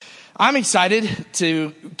I'm excited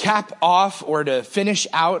to cap off or to finish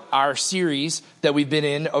out our series that we've been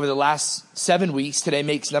in over the last 7 weeks. Today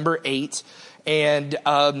makes number 8. And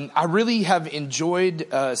I really have enjoyed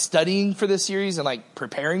studying for this series and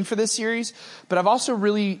preparing for this series. But I've also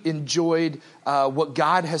really enjoyed what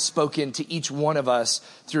God has spoken to each one of us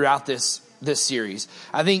throughout this series.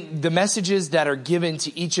 I think the messages that are given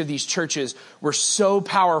to each of these churches were so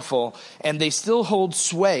powerful, and they still hold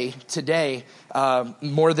sway today,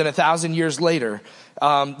 more than 1,000 years later.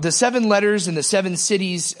 The 7 letters and the 7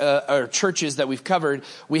 cities or churches that we've covered,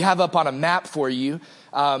 we have up on a map for you.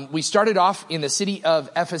 We started off in the city of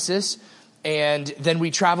Ephesus, and then we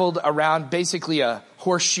traveled around basically a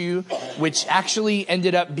horseshoe, which actually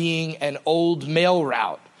ended up being an old mail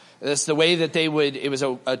route. That's the way that it was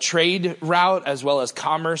a trade route as well as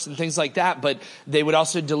commerce and things like that, but they would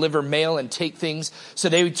also deliver mail and take things. So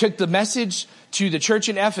they took the message to the church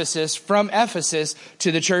in Ephesus, from Ephesus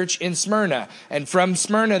to the church in Smyrna. And from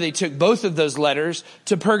Smyrna, they took both of those letters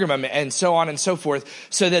to Pergamum, and so on and so forth,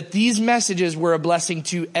 so that these messages were a blessing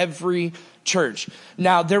to every church.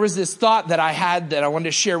 Now, there was this thought that I had that I wanted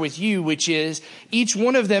to share with you, which is each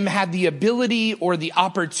one of them had the ability or the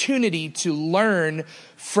opportunity to learn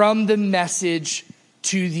from the message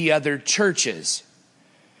to the other churches.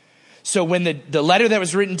 So when the letter that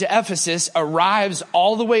was written to Ephesus arrives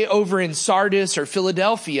all the way over in Sardis or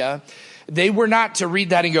Philadelphia, they were not to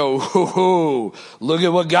read that and go, oh, look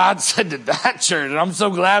at what God said to that church, and I'm so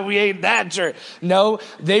glad we ain't that church. No,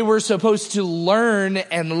 they were supposed to learn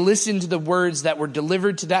and listen to the words that were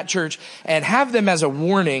delivered to that church and have them as a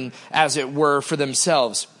warning, as it were, for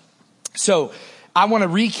themselves. So I want to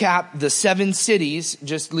recap the 7 cities.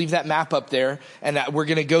 Just leave that map up there, and we're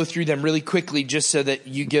going to go through them really quickly, just so that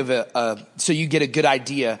you get a good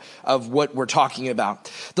idea of what we're talking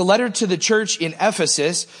about. The letter to the church in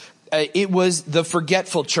Ephesus, it was the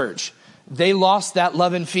forgetful church. They lost that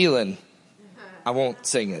love and feeling. I won't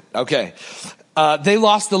sing it. Okay. They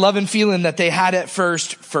lost the love and feeling that they had at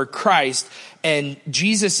first for Christ, and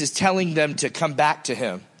Jesus is telling them to come back to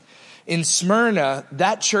him. In Smyrna,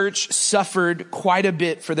 that church suffered quite a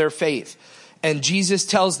bit for their faith. And Jesus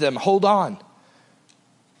tells them, hold on.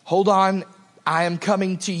 Hold on. I am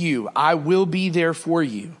coming to you. I will be there for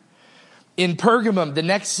you. In Pergamum, the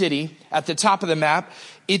next city at the top of the map,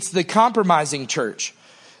 it's the compromising church.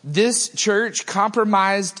 This church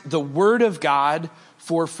compromised the word of God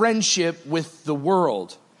for friendship with the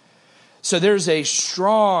world. So there's a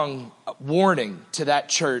strong warning to that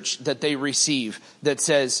church that they receive that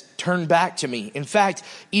says, turn back to me. In fact,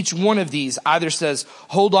 each one of these either says,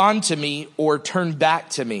 hold on to me or turn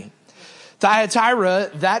back to me.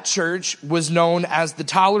 Thyatira, that church was known as the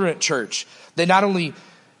tolerant church. They not only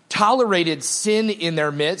tolerated sin in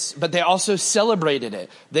their midst, but they also celebrated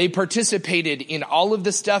it. They participated in all of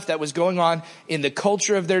the stuff that was going on in the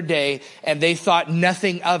culture of their day, and they thought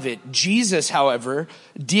nothing of it. Jesus, however,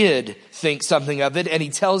 did think something of it, and he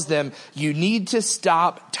tells them, you need to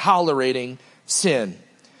stop tolerating sin.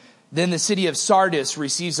 Then the city of Sardis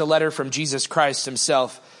receives a letter from Jesus Christ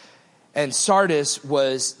himself, and Sardis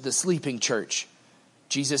was the sleeping church.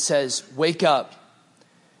 Jesus says, wake up.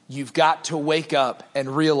 You've got to wake up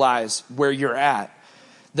and realize where you're at.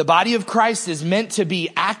 The body of Christ is meant to be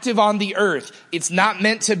active on the earth. It's not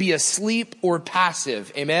meant to be asleep or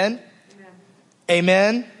passive. Amen?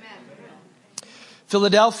 Amen? Amen?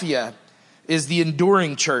 Philadelphia is the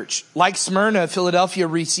enduring church. Like Smyrna, Philadelphia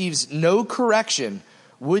receives no correction.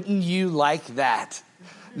 Wouldn't you like that?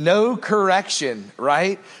 No correction,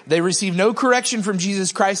 right? They receive no correction from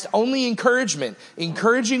Jesus Christ, only encouragement,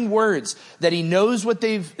 encouraging words that he knows what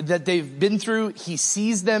they've been through. He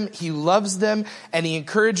sees them, he loves them, and he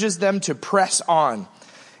encourages them to press on.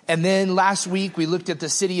 And then last week we looked at the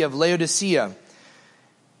city of Laodicea.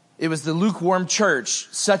 It was the lukewarm church.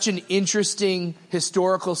 Such an interesting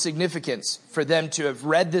historical significance for them to have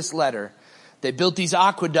read this letter. They built these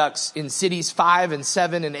aqueducts in cities 5 and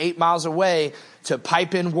 7 and 8 miles away to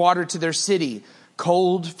pipe in water to their city,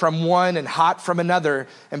 cold from one and hot from another.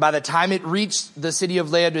 And by the time it reached the city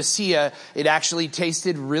of Laodicea, it actually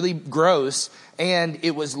tasted really gross and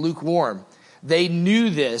it was lukewarm. They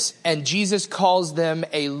knew this, and Jesus calls them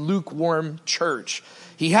a lukewarm church.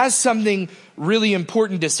 He has something really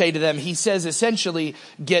important to say to them. He says essentially,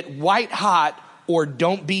 get white hot or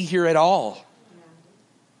don't be here at all.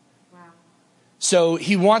 So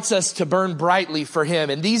he wants us to burn brightly for him.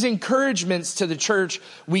 And these encouragements to the church,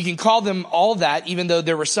 we can call them all that, even though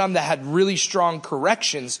there were some that had really strong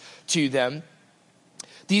corrections to them.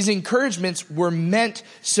 These encouragements were meant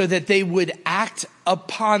so that they would act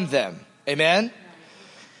upon them. Amen?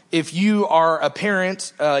 If you are a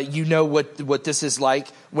parent, you know what this is like.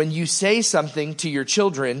 when you say something to your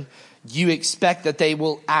children, you expect that they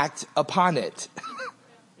will act upon it.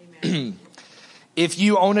 If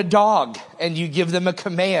you own a dog and you give them a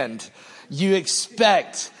command, you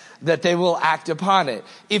expect that they will act upon it.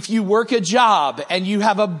 If you work a job and you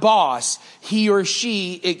have a boss, he or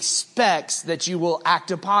she expects that you will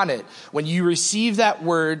act upon it. When you receive that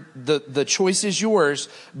word, the choice is yours,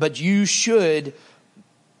 but you should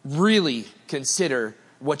really consider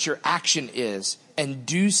what your action is and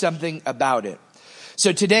do something about it.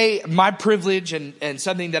 So today, my privilege and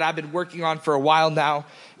something that I've been working on for a while now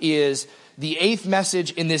is the 8th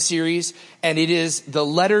message in this series, and it is the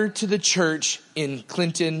letter to the church in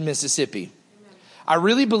Clinton, Mississippi. Amen. I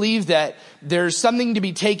really believe that there's something to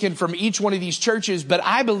be taken from each one of these churches, but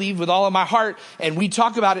I believe with all of my heart, and we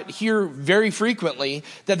talk about it here very frequently,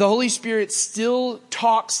 that the Holy Spirit still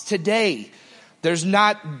talks today. There's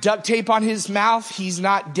not duct tape on his mouth. He's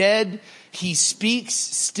not dead. He speaks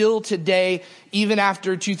still today, even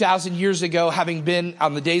after 2,000 years ago, having been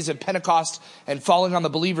on the days of Pentecost and falling on the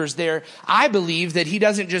believers there. I believe that he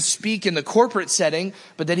doesn't just speak in the corporate setting,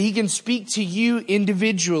 but that he can speak to you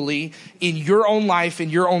individually in your own life, in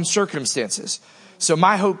your own circumstances. So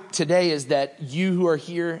my hope today is that you who are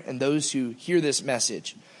here and those who hear this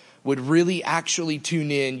message would really actually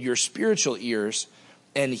tune in your spiritual ears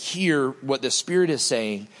and hear what the Spirit is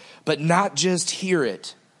saying, but not just hear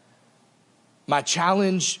it. My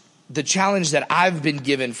challenge, the challenge that I've been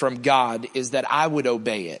given from God is that I would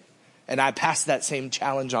obey it. And I pass that same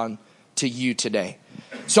challenge on to you today.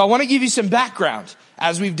 So I want to give you some background.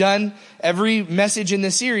 As we've done every message in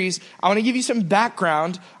this series, I want to give you some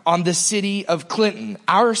background on the city of Clinton,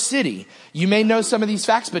 our city. You may know some of these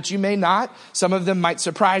facts, but you may not. Some of them might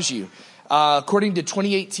surprise you. According to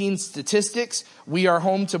 2018 statistics, we are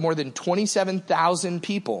home to more than 27,000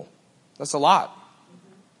 people. That's a lot.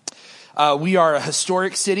 We are a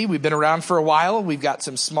historic city. We've been around for a while. We've got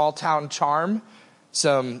some small town charm,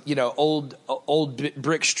 some, old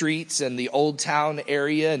brick streets and the old town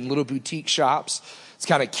area and little boutique shops. It's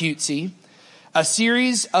kind of cutesy. A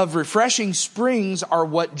series of refreshing springs are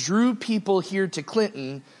what drew people here to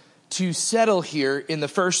Clinton to settle here in the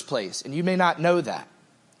first place. And you may not know that.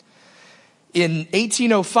 In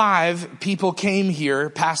 1805, people came here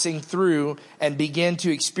passing through and began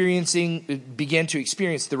to experience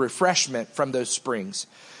the refreshment from those springs.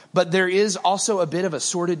 But there is also a bit of a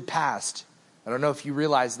sordid past. I don't know if you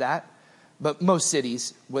realize that, but most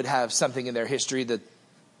cities would have something in their history that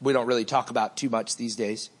we don't really talk about too much these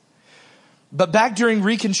days. But back during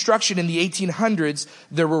Reconstruction in the 1800s,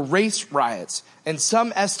 there were race riots, and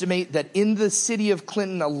some estimate that in the city of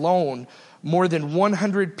Clinton alone, more than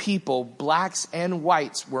 100 people, blacks and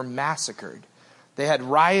whites, were massacred. They had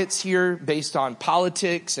riots here based on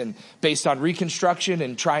politics and based on Reconstruction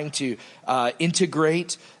and trying to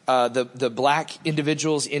integrate the black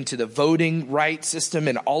individuals into the voting right system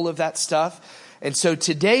and all of that stuff. And so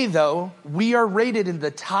today, though, we are rated in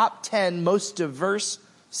the top 10 most diverse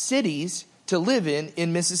cities to live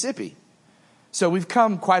in Mississippi. So we've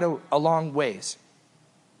come quite a long ways.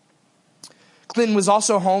 Clinton was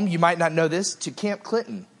also home, you might not know this, to Camp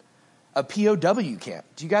Clinton, a POW camp.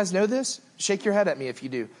 Do you guys know this? Shake your head at me if you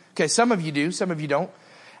do. Okay, some of you do, some of you don't.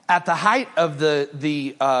 At the height of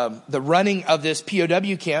the running of this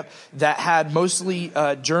POW camp that had mostly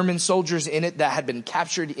German soldiers in it that had been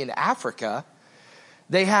captured in Africa,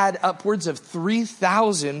 they had upwards of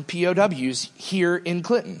 3,000 POWs here in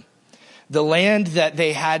Clinton. The land that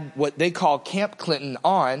they had, what they call Camp Clinton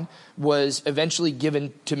on, was eventually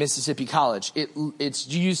given to Mississippi College. It's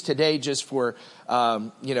used today just for,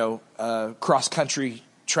 cross-country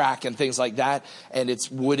track and things like that. And it's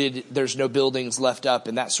wooded. There's no buildings left up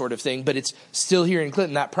and that sort of thing. But it's still here in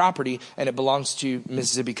Clinton, that property, and it belongs to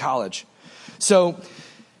Mississippi College. So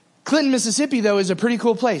Clinton, Mississippi, though, is a pretty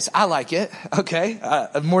cool place. I like it. Okay.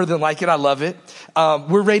 More than like it. I love it.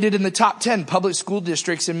 We're rated in the top 10 public school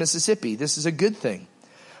districts in Mississippi. This is a good thing.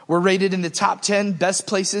 We're rated in the top 10 best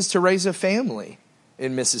places to raise a family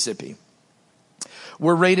in Mississippi.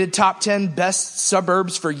 We're rated top 10 best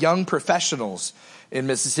suburbs for young professionals in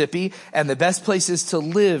Mississippi and the best places to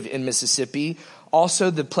live in Mississippi. Also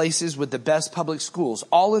the places with the best public schools,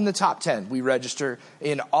 all in the top 10. We register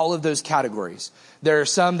in all of those categories. There are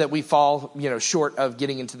some that we fall, short of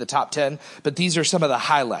getting into the top 10, but these are some of the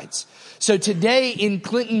highlights. So today in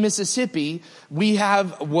Clinton, Mississippi, we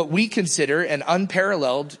have what we consider an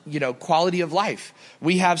unparalleled, quality of life.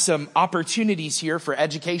 We have some opportunities here for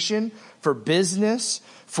education, for business,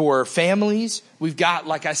 for families, We've got,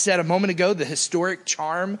 like I said a moment ago, the historic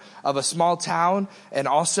charm of a small town. And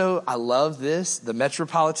also, I love this, the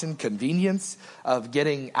metropolitan convenience of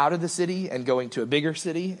getting out of the city and going to a bigger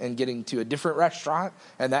city and getting to a different restaurant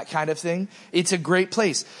and that kind of thing. It's a great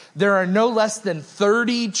place. There are no less than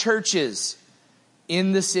 30 churches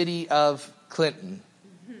in the city of Clinton.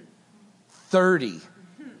 30.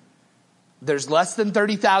 There's less than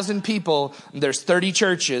 30,000 people. There's 30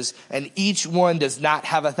 churches, and each one does not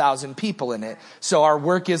have 1,000 people in it. So our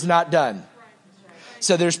work is not done.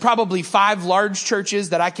 So there's probably 5 large churches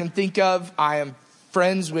that I can think of. I am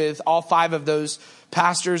friends with all 5 of those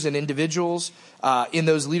pastors and individuals in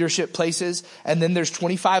those leadership places. And then there's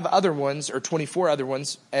 25 other ones or 24 other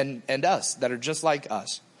ones and us that are just like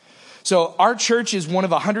us. So our church is one of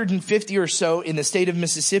 150 or so in the state of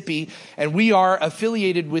Mississippi, and we are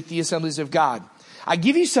affiliated with the Assemblies of God. I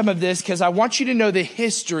give you some of this because I want you to know the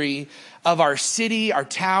history of our city, our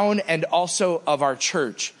town, and also of our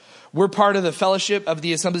church. We're part of the Fellowship of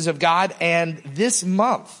the Assemblies of God, and this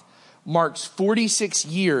month marks 46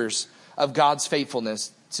 years of God's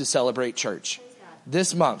faithfulness to Celebrate Church.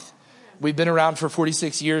 This month. We've been around for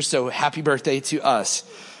 46 years, so happy birthday to us.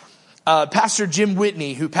 Pastor Jim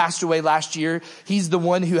Whitney, who passed away last year, he's the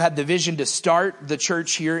one who had the vision to start the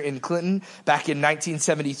church here in Clinton back in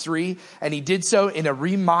 1973. And he did so in a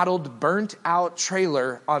remodeled, burnt out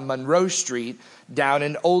trailer on Monroe Street down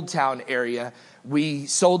in Old Town area. We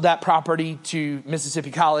sold that property to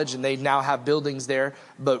Mississippi College, and they now have buildings there.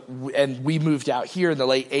 And we moved out here in the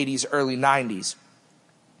late 80s, early 90s.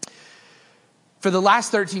 For the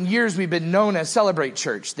last 13 years, we've been known as Celebrate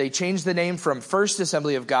Church. They changed the name from First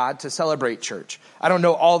Assembly of God to Celebrate Church. I don't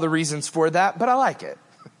know all the reasons for that, but I like it.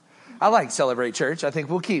 I like Celebrate Church. I think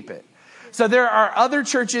we'll keep it. So there are other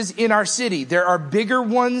churches in our city. There are bigger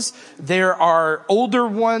ones. There are older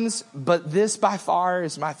ones, but this by far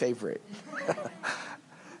is my favorite.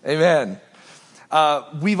 Amen.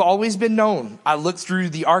 We've always been known. I looked through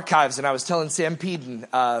the archives and I was telling Sam Peden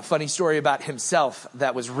a funny story about himself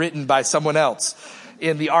that was written by someone else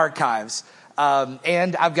in the archives.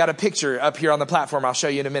 And I've got a picture up here on the platform I'll show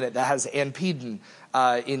you in a minute that has Ann Peden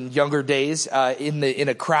in younger days in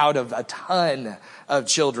a crowd of a ton of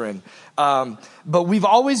children. But we've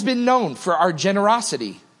always been known for our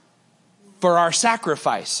generosity, for our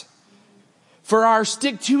sacrifice, for our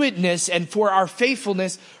stick-to-itness, and for our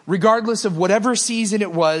faithfulness, regardless of whatever season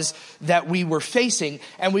it was that we were facing.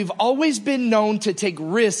 And we've always been known to take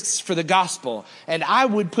risks for the gospel. And I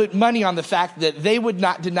would put money on the fact that they would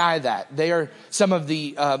not deny that. They are some of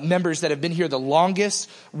the members that have been here the longest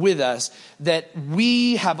with us, that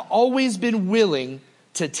we have always been willing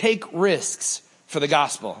to take risks for the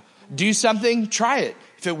gospel. Do something, try it.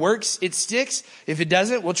 If it works, it sticks. If it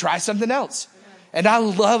doesn't, we'll try something else. And I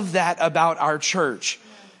love that about our church.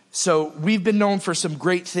 So we've been known for some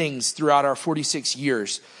great things throughout our 46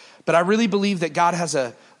 years. But I really believe that God has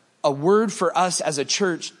a word for us as a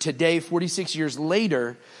church today, 46 years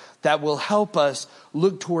later, that will help us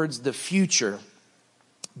look towards the future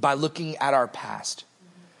by looking at our past.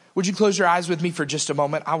 Would you close your eyes with me for just a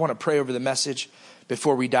moment? I want to pray over the message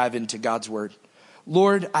before we dive into God's word.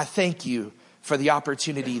 Lord, I thank you for the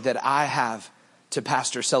opportunity that I have to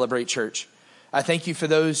pastor Celebrate Church. I thank you for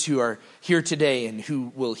those who are here today and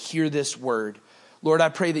who will hear this word. Lord, I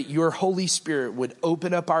pray that your Holy Spirit would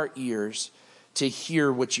open up our ears to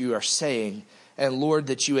hear what you are saying. And Lord,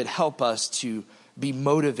 that you would help us to be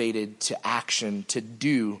motivated to action, to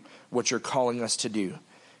do what you're calling us to do.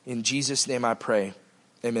 In Jesus' name I pray.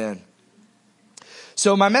 Amen.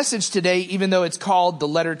 So my message today, even though it's called The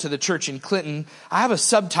Letter to the Church in Clinton, I have a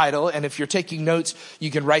subtitle. And if you're taking notes, you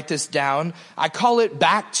can write this down. I call it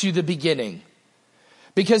Back to the Beginning.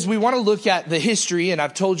 Because we want to look at the history, and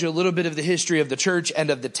I've told you a little bit of the history of the church and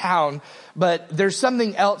of the town, but there's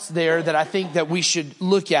something else there that I think that we should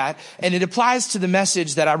look at, and it applies to the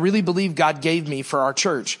message that I really believe God gave me for our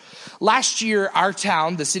church. Last year, our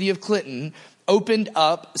town, the city of Clinton, opened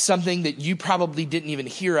up something that you probably didn't even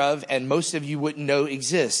hear of, and most of you wouldn't know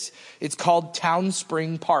exists. It's called Town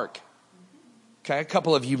Spring Park. Okay, a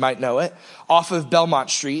couple of you might know it, off of Belmont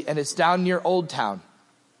Street, and it's down near Old Town.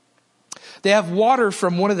 They have water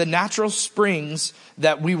from one of the natural springs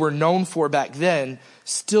that we were known for back then,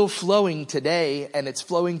 still flowing today, and it's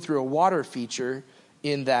flowing through a water feature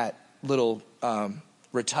in that little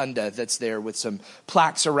rotunda that's there with some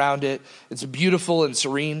plaques around it. It's beautiful and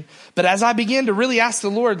serene. But as I began to really ask the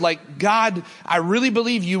Lord, like, God, I really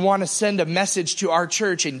believe you want to send a message to our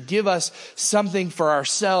church and give us something for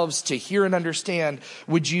ourselves to hear and understand.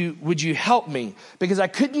 Would you help me? Because I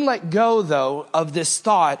couldn't let go, though, of this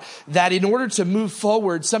thought that in order to move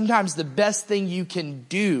forward, sometimes the best thing you can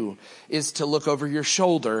do is to look over your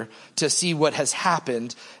shoulder to see what has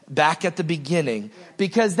happened back at the beginning,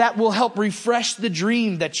 because that will help refresh the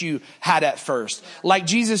dream that you had at first. Like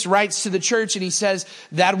Jesus writes to the church and he says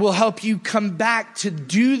that will help you come back to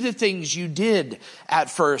do the things you did at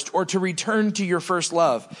first, or to return to your first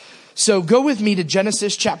love. So go with me to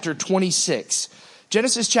Genesis chapter 26.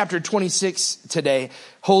 Genesis chapter 26 today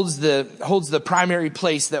holds the primary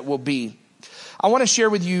place that will be. I want to share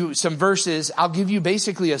with you some verses. I'll give you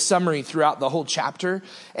basically a summary throughout the whole chapter,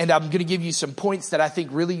 and I'm going to give you some points that I think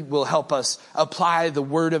really will help us apply the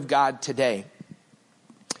word of God today.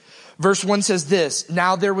 Verse 1 says this: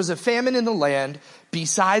 Now there was a famine in the land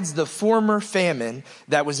besides the former famine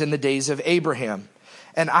that was in the days of Abraham.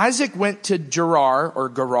 And Isaac went to Gerar,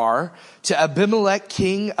 to Abimelech,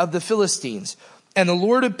 king of the Philistines. And the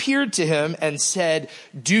Lord appeared to him and said,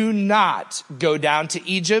 Do not go down to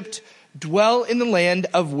Egypt. Dwell in the land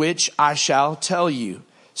of which I shall tell you.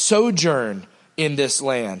 Sojourn in this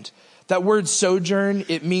land. That word sojourn,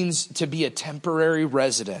 it means to be a temporary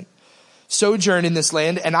resident. Sojourn in this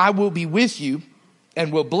land, and I will be with you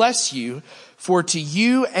and will bless you. For to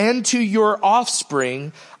you and to your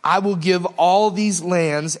offspring I will give all these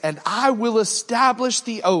lands, and I will establish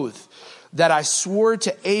the oath that I swore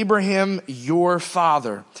to Abraham your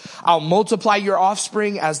father. I'll multiply your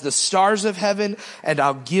offspring as the stars of heaven, and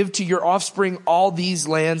I'll give to your offspring all these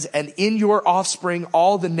lands, and in your offspring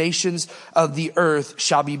all the nations of the earth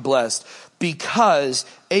shall be blessed. Because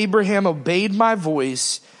Abraham obeyed my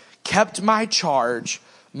voice, kept my charge,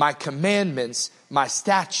 my commandments, my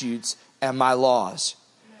statutes, and my laws.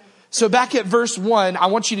 So back at verse 1, I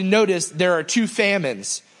want you to notice there are two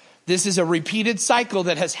famines. This is a repeated cycle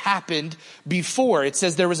that has happened before. It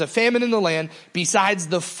says there was a famine in the land besides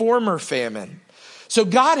the former famine. So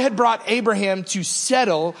God had brought Abraham to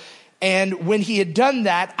settle, and when he had done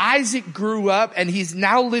that, Isaac grew up and he's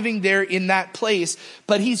now living there in that place,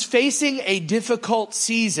 but he's facing a difficult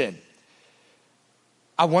season.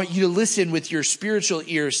 I want you to listen with your spiritual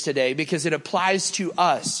ears today because it applies to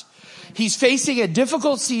us. He's facing a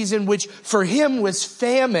difficult season, which for him was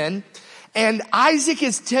famine. And Isaac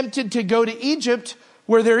is tempted to go to Egypt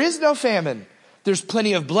where there is no famine. There's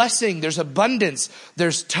plenty of blessing. There's abundance.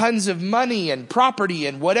 There's tons of money and property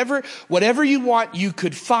and whatever you want, you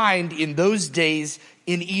could find in those days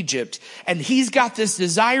in Egypt. And he's got this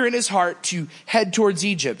desire in his heart to head towards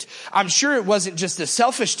Egypt. I'm sure it wasn't just a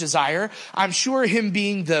selfish desire. I'm sure him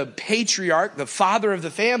being the patriarch, the father of the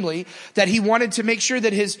family, that he wanted to make sure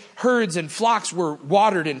that his herds and flocks were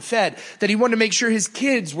watered and fed, that he wanted to make sure his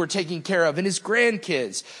kids were taken care of and his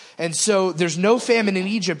grandkids. And so there's no famine in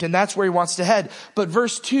Egypt, and that's where he wants to head. But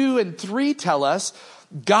verse 2 and 3 tell us,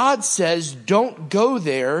 God says, don't go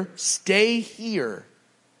there, stay here.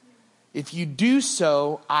 If you do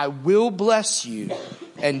so, I will bless you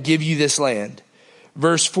and give you this land.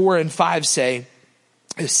 Verse 4 and 5 say,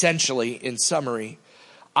 essentially, in summary,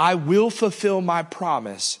 I will fulfill my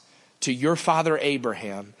promise to your father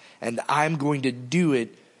Abraham, and I'm going to do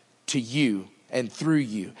it to you and through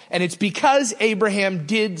you. And it's because Abraham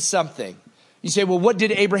did something. You say, well, what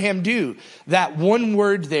did Abraham do? That one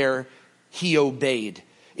word there, he obeyed.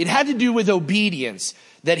 It had to do with obedience,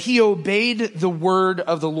 that he obeyed the word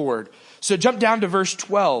of the Lord. So jump down to verse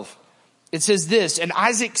 12. It says this, and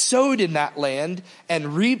Isaac sowed in that land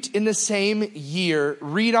and reaped in the same year.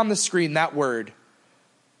 Read on the screen that word.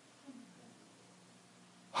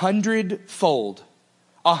 100-fold.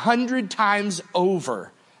 100 times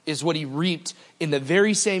over is what he reaped in the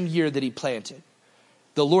very same year that he planted.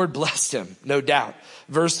 The Lord blessed him, no doubt.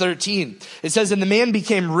 Verse 13, it says, and the man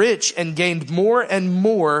became rich and gained more and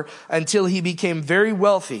more until he became very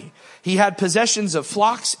wealthy. He had possessions of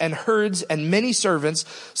flocks and herds and many servants,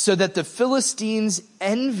 so that the Philistines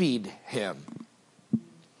envied him.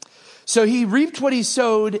 So he reaped what he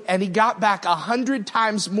sowed, and he got back 100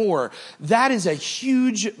 times more. That is a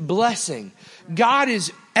huge blessing. God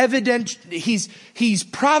is evident. He's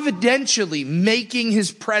providentially making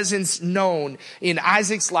his presence known in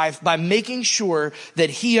Isaac's life by making sure that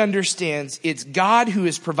he understands it's God who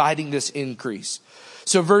is providing this increase.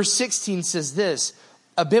 So verse 16 says this,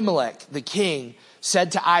 Abimelech, the king,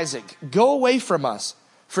 said to Isaac, go away from us,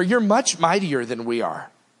 for you're much mightier than we are.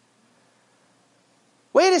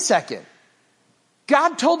 Wait a second.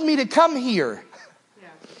 God told me to come here.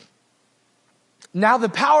 Now the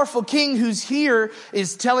powerful king who's here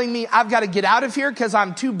is telling me I've got to get out of here because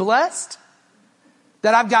I'm too blessed?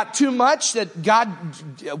 That I've got too much? That God,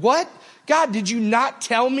 what? God, did you not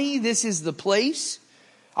tell me this is the place?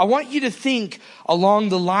 I want you to think along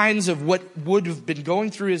the lines of what would have been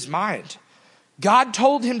going through his mind. God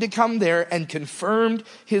told him to come there and confirmed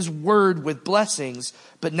his word with blessings,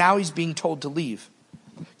 but now he's being told to leave.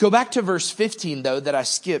 Go back to verse 15, though, that I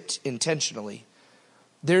skipped intentionally.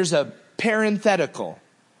 There's a parenthetical.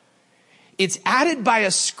 It's added by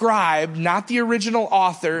a scribe, not the original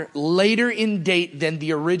author, later in date than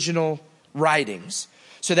the original writings.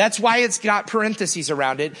 So that's why it's got parentheses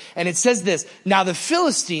around it. And it says this: now the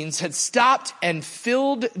Philistines had stopped and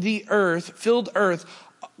filled earth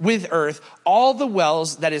with earth, all the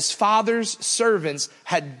wells that his father's servants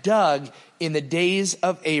had dug in the days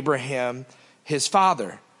of Abraham, his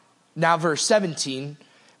father. Now verse 17,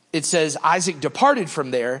 it says, Isaac departed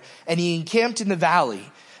from there, and he encamped in the valley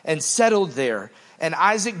and settled there. And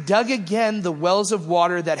Isaac dug again the wells of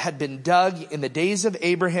water that had been dug in the days of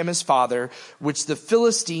Abraham his father, which the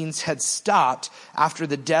Philistines had stopped after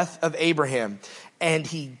the death of Abraham. And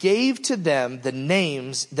he gave to them the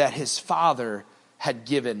names that his father had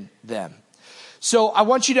given them. So I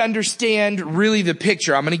want you to understand really the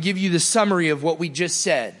picture. I'm going to give you the summary of what we just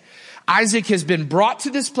said. Isaac has been brought to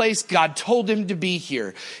this place. God told him to be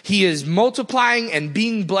here. He is multiplying and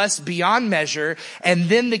being blessed beyond measure. And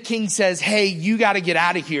then the king says, hey, you got to get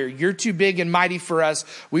out of here. You're too big and mighty for us.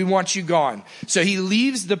 We want you gone. So he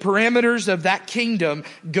leaves the parameters of that kingdom,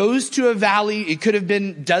 goes to a valley. It could have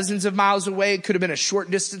been dozens of miles away. It could have been a short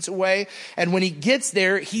distance away. And when he gets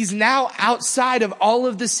there, he's now outside of all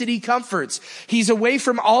of the city comforts. He's away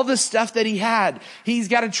from all the stuff that he had. He's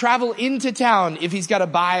got to travel into town if he's got to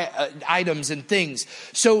buy items and things.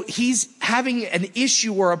 So he's having an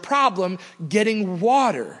issue or a problem getting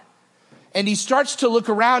water. And he starts to look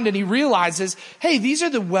around and he realizes, hey, these are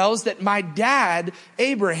the wells that my dad,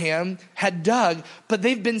 Abraham, had dug, but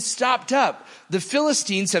they've been stopped up. The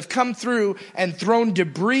Philistines have come through and thrown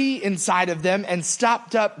debris inside of them and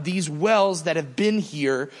stopped up these wells that have been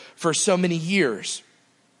here for so many years.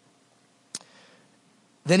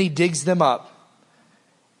 Then he digs them up.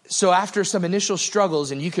 So after some initial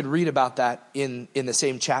struggles, and you could read about that in the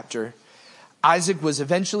same chapter, Isaac was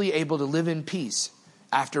eventually able to live in peace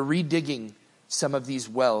after redigging some of these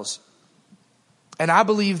wells. And I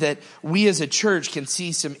believe that we as a church can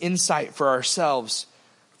see some insight for ourselves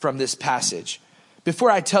from this passage.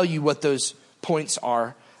 Before I tell you what those points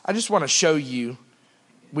are, I just want to show you,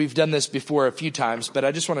 we've done this before a few times, but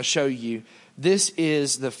I just want to show you, this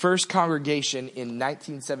is the first congregation in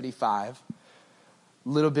 1975.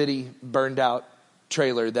 Little bitty burned out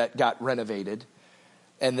trailer that got renovated,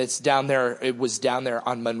 and it's down there. It was down there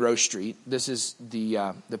on Monroe Street. This is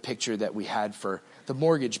the picture that we had for the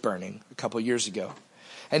mortgage burning a couple years ago.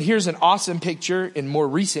 And here's an awesome picture in more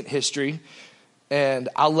recent history. And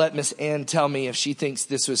I'll let Miss Ann tell me if she thinks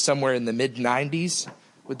this was somewhere in the mid 90s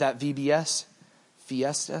with that VBS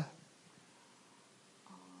Fiesta.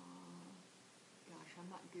 Gosh, I'm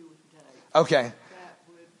not good with dates. Okay. That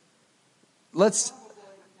would Let's. I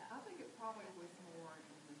think it probably was more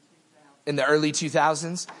In the early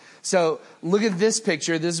 2000s. So look at this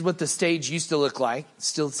picture. This is what the stage used to look like.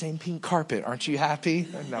 Still the same pink carpet. Aren't you happy?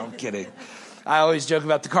 No, I'm kidding. I always joke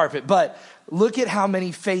about the carpet. But look at how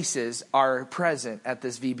many faces are present at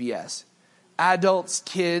this VBS. Adults,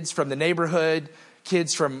 kids from the neighborhood,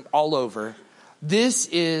 kids from all over. This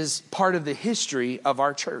is part of the history of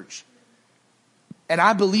our church. And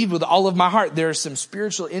I believe with all of my heart, there's some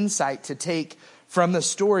spiritual insight to take from the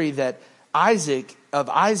story that Isaac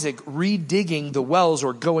redigging the wells,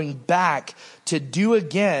 or going back to do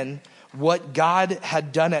again what God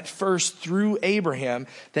had done at first through Abraham,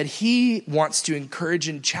 that he wants to encourage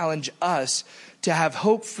and challenge us to have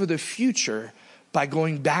hope for the future by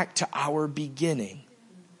going back to our beginning.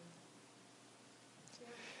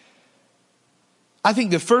 I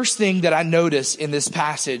think the first thing that I notice in this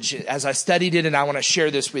passage as I studied it, and I want to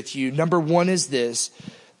share this with you, number one is this,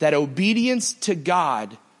 that obedience to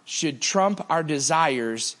God should trump our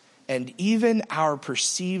desires and even our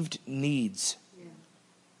perceived needs.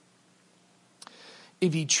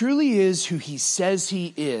 If he truly is who he says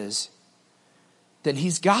he is, then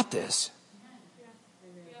he's got this.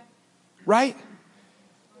 Right?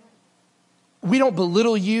 We don't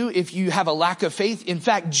belittle you if you have a lack of faith. In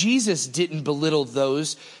fact, Jesus didn't belittle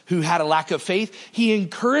those who had a lack of faith. He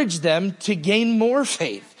encouraged them to gain more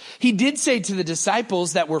faith. He did say to the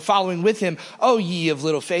disciples that were following with him, "Oh, ye of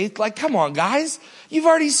little faith." Like, come on, guys. You've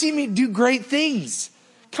already seen me do great things.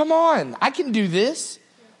 Come on. I can do this.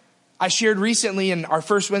 I shared recently in our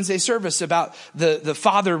first Wednesday service about the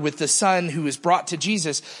father with the son who was brought to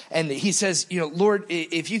Jesus. And he says, Lord,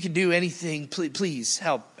 if you can do anything, please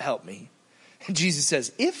help me. And Jesus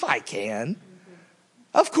says, if I can,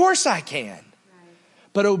 of course I can.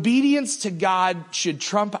 But obedience to God should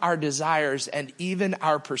trump our desires and even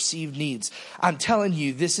our perceived needs. I'm telling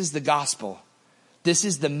you, this is the gospel. This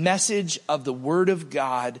is the message of the word of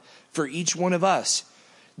God for each one of us.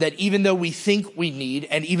 That even though we think we need,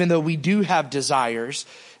 and even though we do have desires,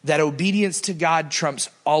 that obedience to God trumps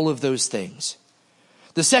all of those things.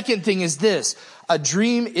 The second thing is this: a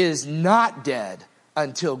dream is not dead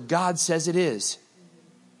until God says it is.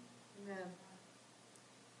 Amen.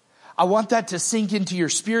 I want that to sink into your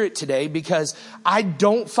spirit today, because I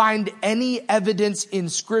don't find any evidence in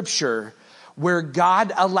Scripture where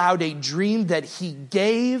God allowed a dream that he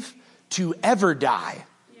gave to ever die.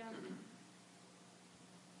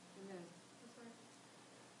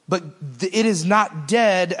 But it is not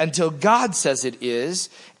dead until God says it is,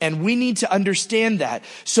 and we need to understand that.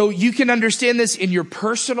 So you can understand this in your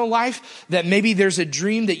personal life, that maybe there's a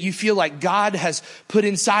dream that you feel like God has put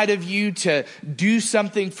inside of you to do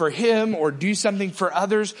something for him or do something for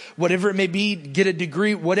others, whatever it may be, get a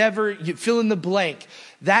degree, whatever, you fill in the blank.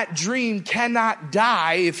 That dream cannot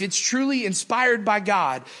die. If it's truly inspired by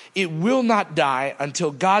God, it will not die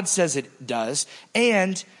until God says it does,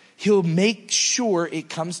 and he'll make sure it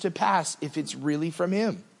comes to pass if it's really from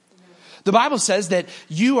him. The Bible says that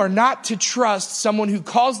you are not to trust someone who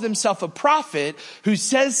calls themselves a prophet who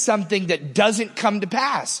says something that doesn't come to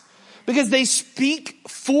pass, because they speak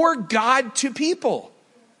for God to people.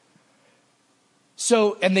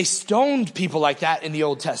 And they stoned people like that in the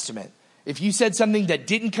Old Testament. If you said something that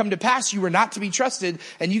didn't come to pass, you were not to be trusted,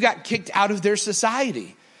 and you got kicked out of their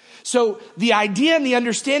society. So the idea and the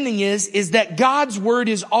understanding is that God's word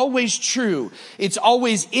is always true. It's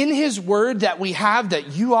always in his word that we have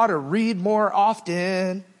that you ought to read more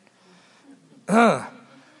often.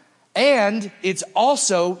 And it's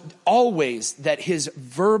also always that his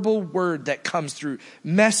verbal word that comes through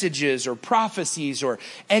messages or prophecies or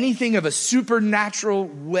anything of a supernatural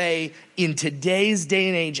way in today's day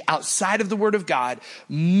and age outside of the word of God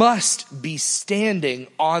must be standing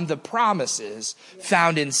on the promises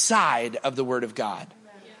found inside of the word of God.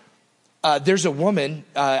 There's a woman,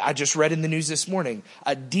 I just read in the news this morning,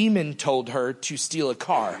 a demon told her to steal a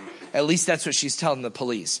car. At least that's what she's telling the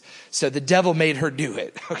police. So the devil made her do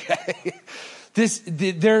it, okay?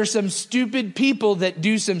 There are some stupid people that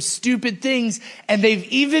do some stupid things, and they've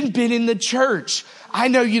even been in the church. I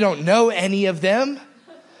know you don't know any of them,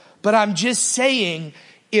 but I'm just saying,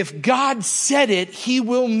 if God said it, he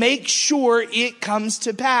will make sure it comes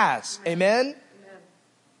to pass. Amen?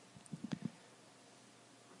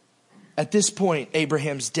 At this point,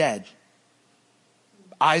 Abraham's dead.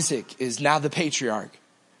 Isaac is now the patriarch.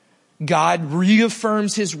 God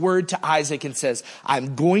reaffirms his word to Isaac and says,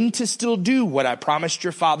 I'm going to still do what I promised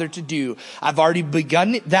your father to do. I've already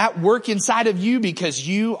begun that work inside of you because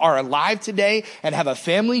you are alive today and have a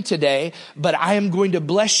family today, but I am going to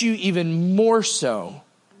bless you even more so.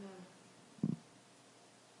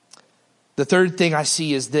 The third thing I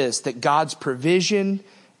see is this, that God's provision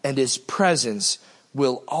and his presence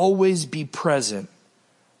will always be present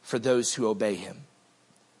for those who obey him.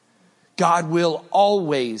 God will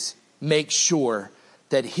always make sure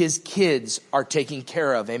that his kids are taken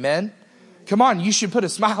care of. Amen? Come on, you should put a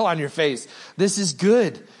smile on your face. This is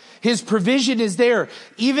good. His provision is there.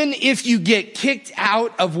 Even if you get kicked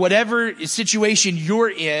out of whatever situation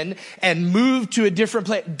you're in and move to a different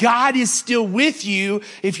place, God is still with you.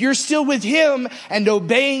 If you're still with him and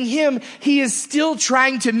obeying him, he is still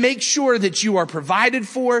trying to make sure that you are provided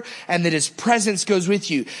for and that his presence goes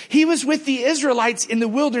with you. He was with the Israelites in the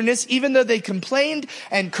wilderness, even though they complained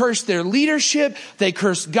and cursed their leadership. They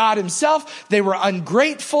cursed God himself. They were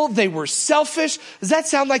ungrateful. They were selfish. Does that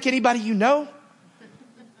sound like anybody you know?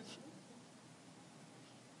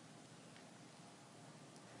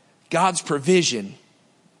 God's provision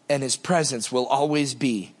and his presence will always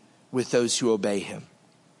be with those who obey him.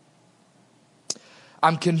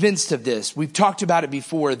 I'm convinced of this. We've talked about it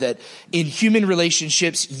before, that in human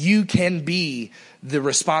relationships, you can be the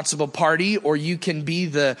responsible party or you can be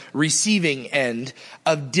the receiving end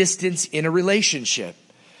of distance in a relationship.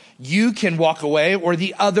 You can walk away or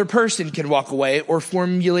the other person can walk away or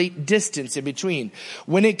formulate distance in between.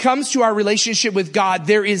 When it comes to our relationship with God,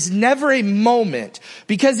 there is never a moment,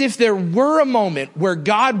 because if there were a moment where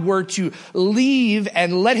God were to leave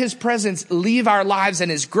and let his presence leave our lives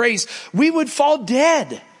and his grace, we would fall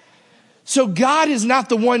dead. So God is not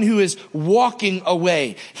the one who is walking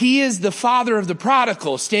away. He is the father of the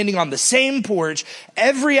prodigal, standing on the same porch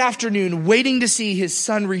every afternoon, waiting to see his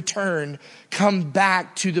son return, come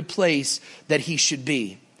back to the place that he should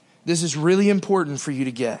be. This is really important for you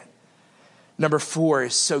to get. Number 4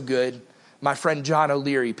 is so good. My friend John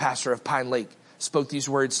O'Leary, pastor of Pine Lake, spoke these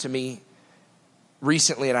words to me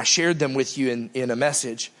recently, and I shared them with you in a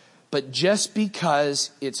message. But just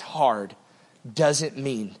because it's hard doesn't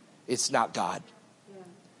mean it's not God.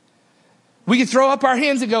 We could throw up our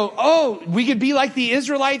hands and go, oh, we could be like the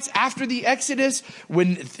Israelites after the Exodus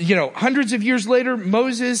when, hundreds of years later,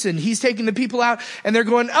 Moses and he's taking the people out and they're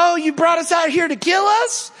going, oh, you brought us out here to kill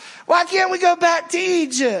us? Why can't we go back to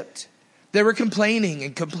Egypt? They were complaining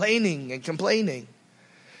and complaining and complaining.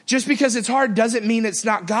 Just because it's hard doesn't mean it's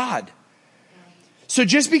not God. So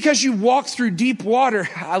just because you walk through deep water,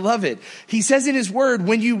 I love it. He says in his word,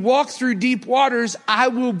 when you walk through deep waters, I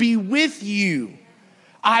will be with you.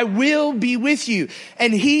 I will be with you.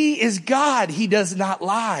 And he is God. He does not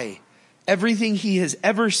lie. Everything he has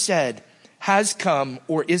ever said has come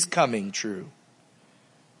or is coming true.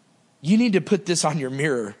 You need to put this on your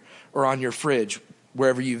mirror or on your fridge,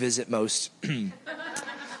 wherever you visit most.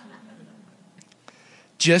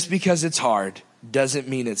 Just because it's hard doesn't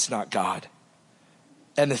mean it's not God.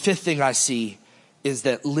 And the 5th thing I see is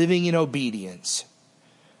that living in obedience,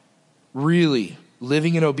 really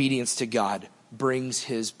living in obedience to God, brings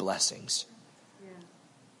his blessings.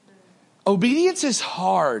 Obedience is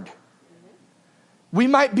hard. We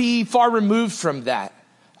might be far removed from that.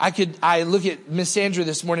 I look at Miss Sandra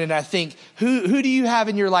this morning and I think, who do you have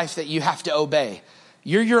in your life that you have to obey?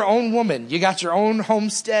 You're your own woman. You got your own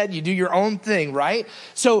homestead. You do your own thing, right?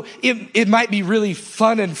 So it might be really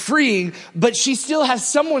fun and freeing, but she still has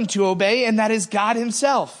someone to obey, and that is God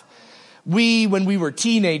himself. When we were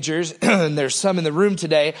teenagers, and there's some in the room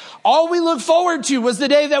today, all we looked forward to was the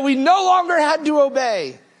day that we no longer had to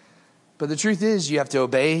obey. But the truth is, you have to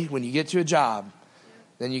obey when you get to a job.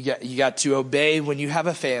 Then you got to obey when you have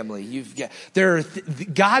a family.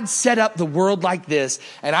 God set up the world like this.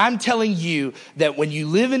 And I'm telling you that when you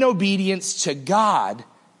live in obedience to God,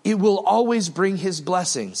 it will always bring his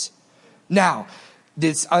blessings. Now,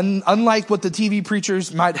 it's unlike what the TV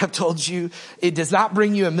preachers might have told you. It does not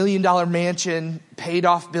bring you $1 million mansion, paid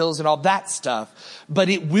off bills and all that stuff, but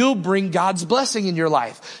it will bring God's blessing in your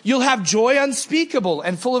life. You'll have joy unspeakable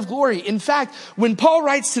and full of glory. In fact, when Paul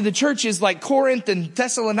writes to the churches like Corinth and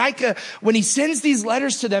Thessalonica, when he sends these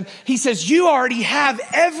letters to them, he says, you already have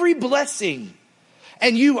every blessing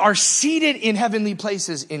and you are seated in heavenly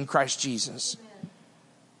places in Christ Jesus.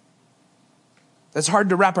 That's hard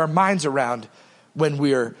to wrap our minds around when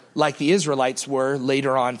we're like the Israelites were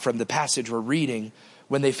later on from the passage we're reading,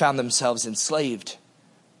 when they found themselves enslaved.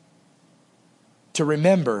 To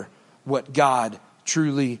remember what God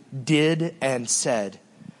truly did and said.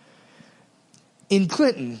 In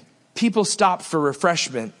Clinton, people stopped for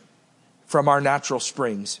refreshment from our natural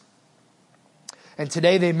springs. And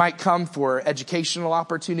today they might come for educational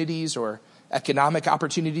opportunities or economic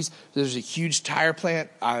opportunities. There's a huge tire plant.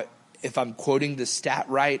 If I'm quoting the stat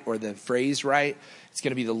right or the phrase right, it's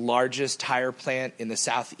going to be the largest tire plant in the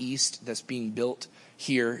southeast that's being built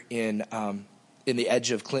here in the edge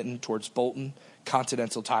of Clinton towards Bolton,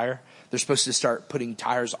 Continental Tire. They're supposed to start putting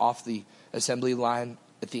tires off the assembly line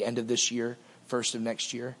at the end of this year, first of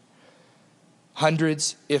next year.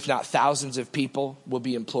 Hundreds, if not thousands of people will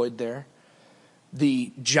be employed there.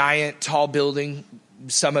 The giant tall building,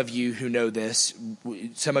 some of you who know this,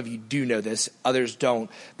 some of you do know this, others don't.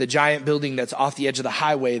 The giant building that's off the edge of the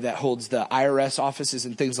highway that holds the IRS offices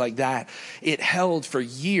and things like that, it held for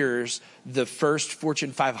years the first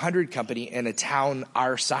Fortune 500 company in a town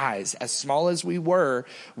our size. As small as we were,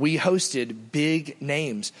 we hosted big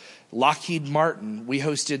names. Lockheed Martin, we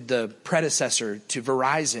hosted the predecessor to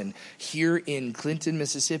Verizon here in Clinton,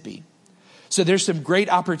 Mississippi. So there's some great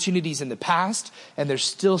opportunities in the past, and there's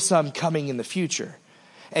still some coming in the future.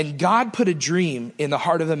 And God put a dream in the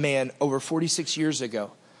heart of a man over 46 years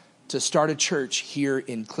ago to start a church here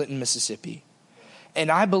in Clinton, Mississippi. And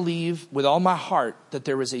I believe with all my heart that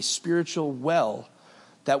there was a spiritual well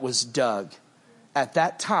that was dug at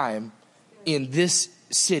that time in this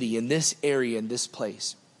city, in this area, in this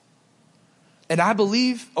place. And I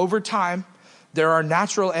believe over time there are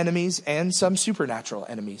natural enemies and some supernatural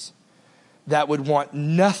enemies that would want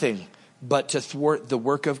nothing but to thwart the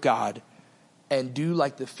work of God and do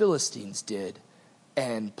like the Philistines did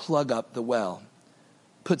and plug up the well.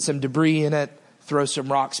 Put some debris in it, throw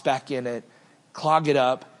some rocks back in it, clog it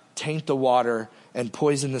up, taint the water, and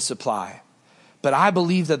poison the supply. But I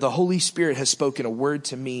believe that the Holy Spirit has spoken a word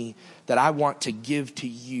to me that I want to give to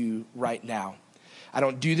you right now. I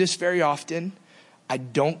don't do this very often. I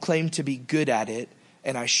don't claim to be good at it,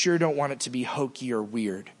 and I sure don't want it to be hokey or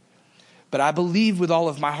weird. But I believe with all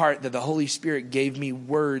of my heart that the Holy Spirit gave me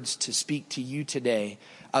words to speak to you today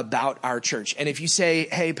about our church. And if you say,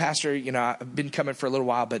 hey, Pastor, I've been coming for a little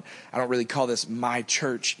while, but I don't really call this my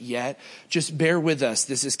church yet, just bear with us.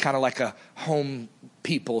 This is kind of like a home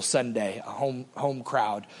people Sunday, a home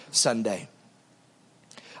crowd Sunday.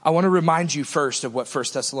 I want to remind you first of what 1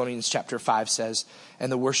 Thessalonians chapter 5 says, and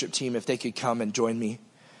the worship team, if they could come and join me.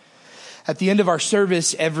 At the end of our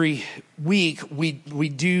service every week, we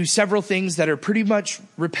do several things that are pretty much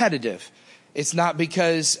repetitive. It's not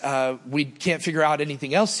because we can't figure out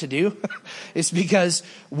anything else to do. It's because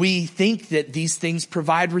we think that these things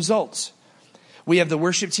provide results. We have the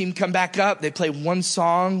worship team come back up. They play one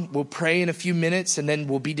song. We'll pray in a few minutes and then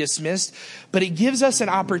we'll be dismissed. But it gives us an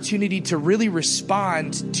opportunity to really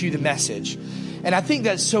respond to the message. And I think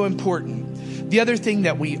that's so important. The other thing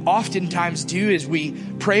that we oftentimes do is we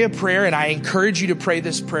pray a prayer, and I encourage you to pray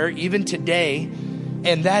this prayer even today.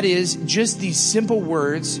 And that is just these simple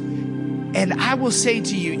words. And I will say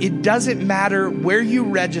to you, it doesn't matter where you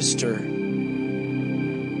register.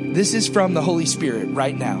 This is from the Holy Spirit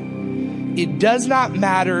right now. It does not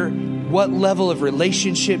matter what level of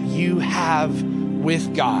relationship you have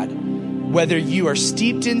with God, whether you are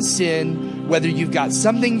steeped in sin, whether you've got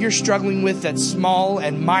something you're struggling with that's small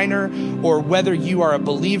and minor, or whether you are a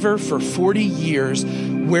believer for 40 years,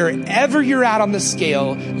 wherever you're at on the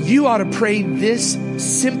scale, you ought to pray this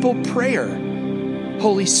simple prayer.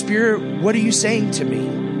 Holy Spirit, what are you saying to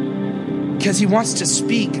me? Because he wants to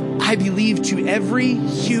speak, I believe, to every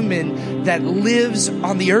human that lives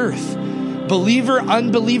on the earth. Believer,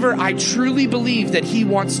 unbeliever, I truly believe that he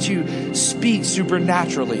wants to speak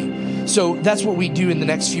supernaturally. So that's what we do in the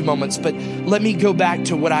next few moments. But let me go back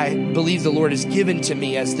to what I believe the Lord has given to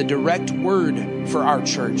me as the direct word for our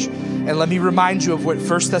church. And let me remind you of what 1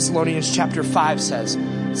 Thessalonians chapter 5 says.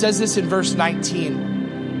 It says this in verse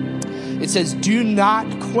 19. It says, do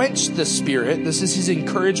not quench the Spirit. This is his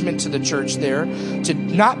encouragement to the church there, to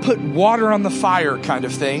not put water on the fire kind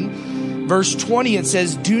of thing. Verse 20, it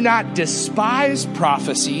says, do not despise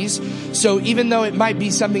prophecies. So even though it might be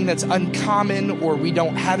something that's uncommon or we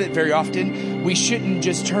don't have it very often, we shouldn't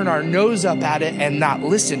just turn our nose up at it and not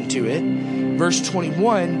listen to it. Verse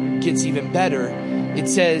 21 gets even better. It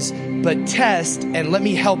says, but test, and let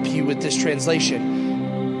me help you with this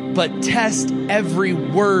translation, but test every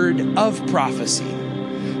word of prophecy.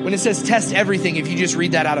 When it says test everything, if you just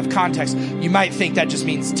read that out of context, you might think that just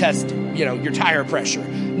means test, your tire pressure.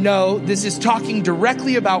 No, this is talking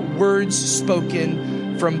directly about words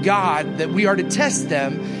spoken from God, that we are to test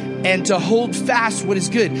them and to hold fast what is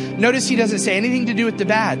good. Notice he doesn't say anything to do with the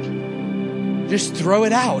bad. Just throw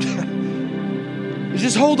it out.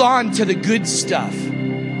 Just hold on to the good stuff.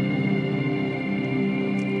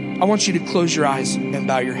 I want you to close your eyes and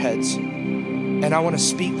bow your heads. And I want to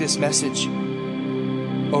speak this message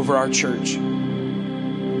over our church.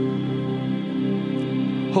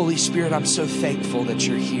 Holy Spirit, I'm so thankful that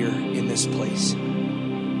you're here in this place.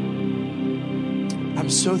 I'm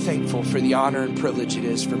so thankful for the honor and privilege it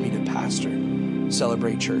is for me to pastor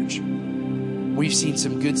Celebrate Church. We've seen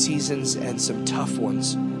some good seasons and some tough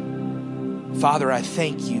ones. Father, I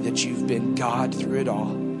thank you that you've been God through it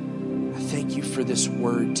all. I thank you for this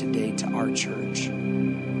word today to our church.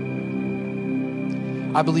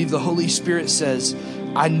 I believe the Holy Spirit says,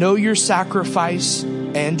 I know your sacrifice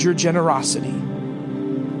and your generosity.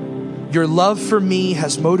 Your love for me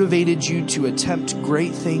has motivated you to attempt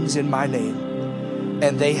great things in my name,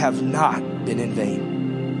 and they have not been in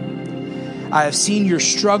vain. I have seen your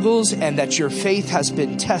struggles and that your faith has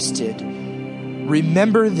been tested.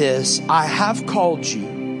 Remember this, I have called you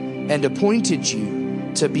and appointed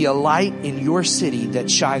you to be a light in your city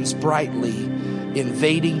that shines brightly,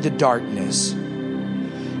 invading the darkness.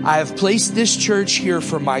 I have placed this church here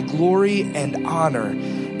for my glory and honor,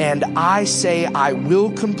 and I say I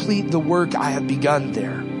will complete the work I have begun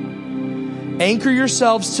there. Anchor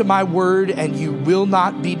yourselves to my word, and you will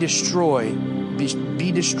not be destroyed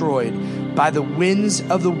by the winds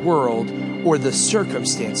of the world or the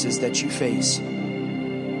circumstances that you face.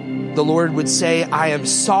 The Lord would say, I am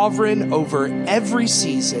sovereign over every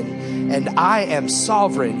season, and I am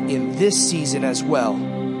sovereign in this season as well.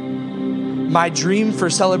 My dream for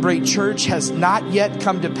Celebrate Church has not yet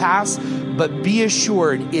come to pass, but be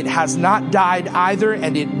assured it has not died either,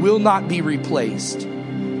 and it will not be replaced.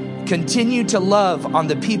 Continue to love on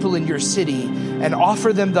the people in your city and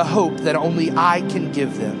offer them the hope that only I can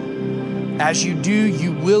give them. As you do,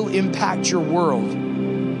 you will impact your world.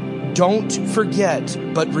 Don't forget,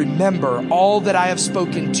 but remember all that I have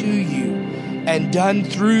spoken to you and done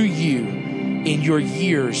through you in your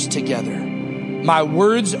years together. My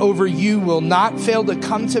words over you will not fail to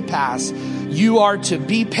come to pass. You are to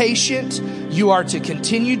be patient. You are to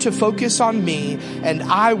continue to focus on me, and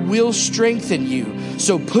I will strengthen you.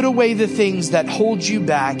 So put away the things that hold you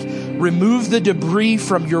back. Remove the debris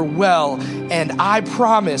from your well, and I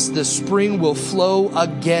promise the spring will flow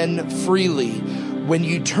again freely. When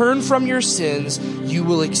you turn from your sins, you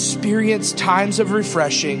will experience times of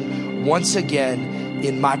refreshing once again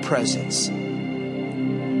in my presence.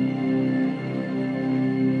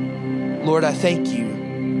 Lord, I thank you.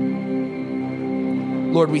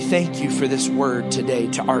 Lord, we thank you for this word today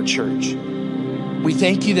to our church. We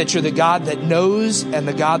thank you that you're the God that knows and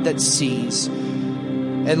the God that sees.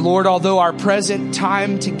 And Lord, although our present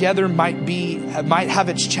time together might have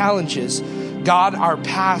its challenges, God, our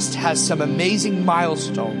past has some amazing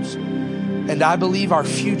milestones. And I believe our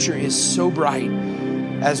future is so bright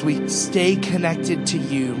as we stay connected to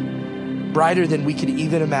you, brighter than we could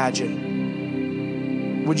even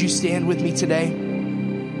imagine. Would you stand with me today?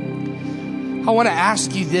 I want to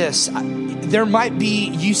ask you this. There might be,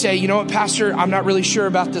 you say, you know what, Pastor, I'm not really sure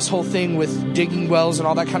about this whole thing with digging wells and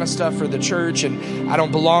all that kind of stuff for the church, and I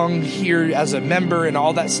don't belong here as a member and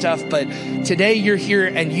all that stuff. But today you're here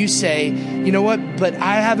and you say, you know what, but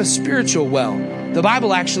I have a spiritual well. The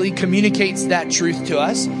Bible actually communicates that truth to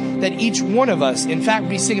us, that each one of us, in fact,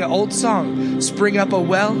 we sing an old song, spring up a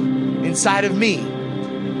well inside of me.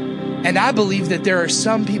 And I believe that there are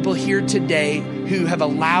some people here today who have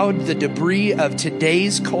allowed the debris of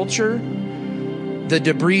today's culture, the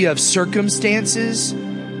debris of circumstances,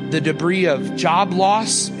 the debris of job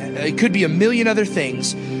loss, it could be a million other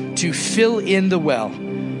things, to fill in the well.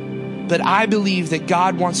 But I believe that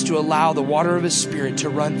God wants to allow the water of His Spirit to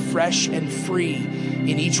run fresh and free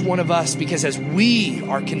in each one of us, because as we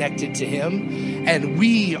are connected to Him and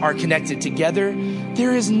we are connected together,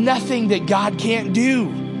 there is nothing that God can't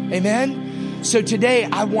do. Amen? So today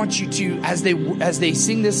I want you to, as they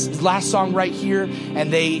sing this last song right here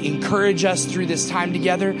and they encourage us through this time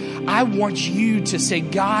together, I want you to say,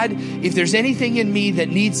 God, if there's anything in me that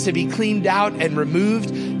needs to be cleaned out and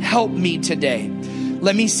removed, help me today.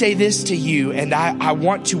 Let me say this to you, and I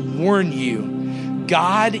want to warn you.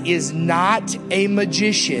 God is not a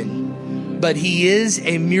magician, but He is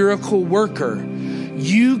a miracle worker.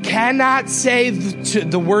 You cannot say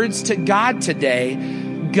the words to God today,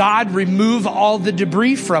 God, remove all the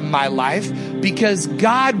debris from my life, because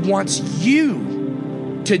God wants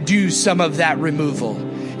you to do some of that removal.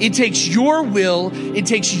 It takes your will. It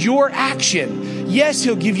takes your action. Yes,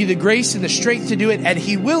 He'll give you the grace and the strength to do it, and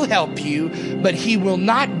He will help you, but He will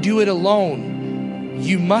not do it alone.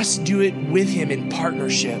 You must do it with Him in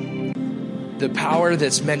partnership. The power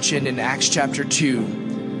that's mentioned in Acts chapter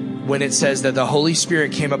 2, when it says that the Holy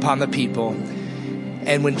Spirit came upon the people,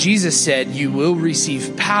 and when Jesus said, you will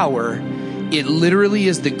receive power, it literally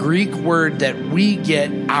is the Greek word that we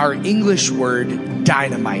get our English word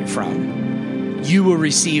dynamite from. You will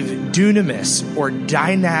receive dunamis, or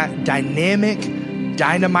dynamic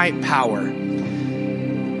dynamite power.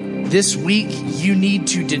 This week, you need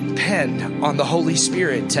to depend on the Holy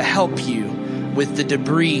Spirit to help you with the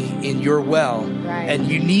debris in your well. Right. And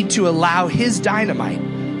you need to allow His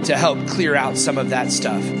dynamite to help clear out some of that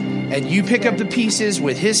stuff. And you pick up the pieces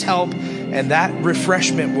with His help, and that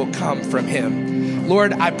refreshment will come from Him.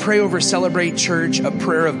 Lord, I pray over Celebrate Church a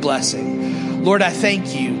prayer of blessing. Lord, I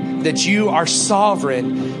thank you that you are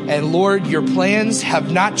sovereign, and Lord, your plans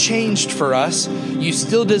have not changed for us. You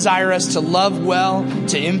still desire us to love well,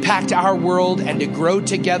 to impact our world, and to grow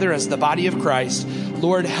together as the body of Christ.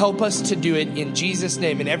 Lord, help us to do it in Jesus'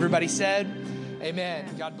 name. And everybody said,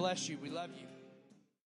 amen. God bless you. We love you.